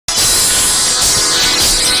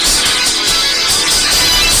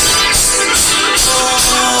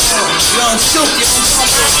young Shuki.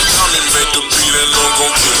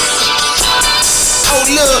 Oh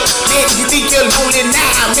look, man, you think you're lonely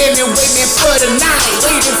now? Man, you're waiting for the night,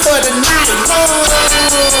 waiting for the night.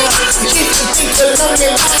 If you think you're lonely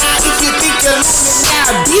now, if you think you're lonely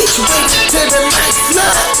now, bitch, waiting till the night.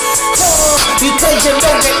 Look, because you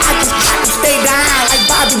know that I just try to stay down like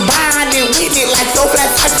Bobby Bond and with it like so flat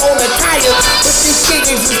like on the tire. But this shit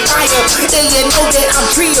is fire, and you know that I'm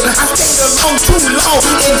real. I stayed alone too long,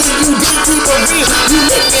 and then you didn't keep it real. You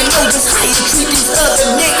let me know just how you treat these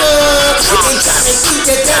other niggas. And trying to think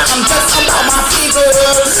that I'm just about my figure.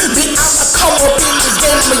 Bitch, I'ma come up in this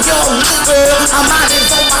game, I'm a young nigga. I'm out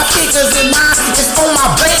is on my figures and mine is on my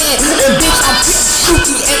brand. And bitch, I'm pretty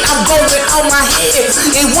shooky and I'm going on my head.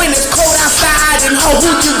 And when it's cold outside and who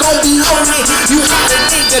you gon' be holding? You had a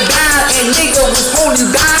nigga die and nigga was holding you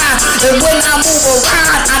down. And when I move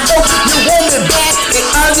around, I know you want me back. And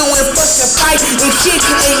argue and fuss and fight and shit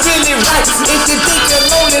ain't really right. If you think you're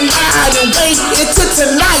lonely now, then wait until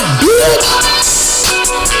tonight, bitch.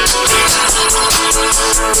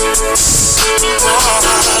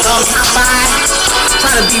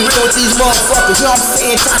 Trying to be real with these motherfuckers, you know what I'm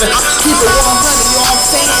saying? Trying to keep it 100, you know what I'm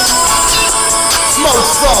saying? Smoke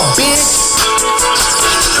some, bitch.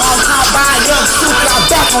 I'm talking about young Shuki, I'm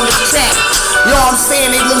back on the track. You know what I'm saying?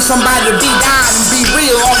 They want somebody to be down and be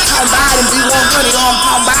real. I'm talking about and be 100, you know what I'm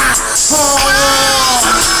talking about?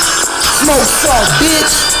 Smoke some,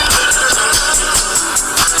 bitch.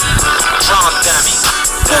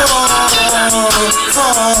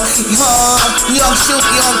 Young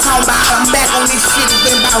Shuki, I'm talking about. I'm back on this shit. It's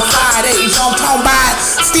been about 5 days. I'm talking about.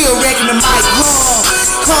 Still wrecking the mic.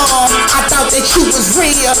 I thought that you was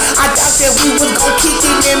real. I thought that we was gon' kick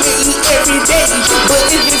it and eat every day. But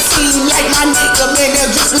it just seemed like my nigga, man,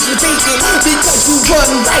 that's just what you thinking. Because you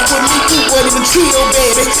wasn't right with me, you wasn't even chill,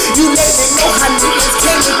 baby. You let me know how niggas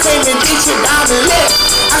came and claiming this shit down the left.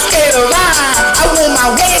 I stayed around, I want my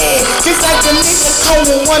way. Just like the niggas told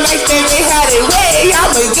me one night stand, they had a way.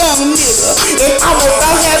 I'm a young nigga, and I'm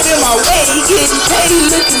about having my way. Getting paid,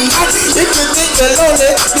 looking nice. If you think you're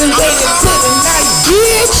lonely, then wait until the night,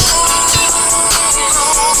 bitch.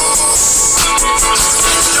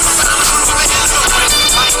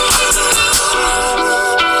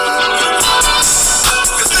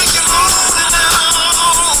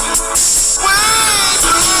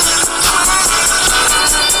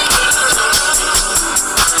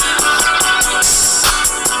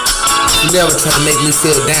 You never try to make me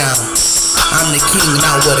feel down. I'm the king and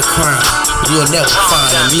I wear the crown. You'll never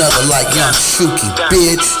find another like young Shuki,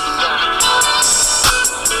 bitch.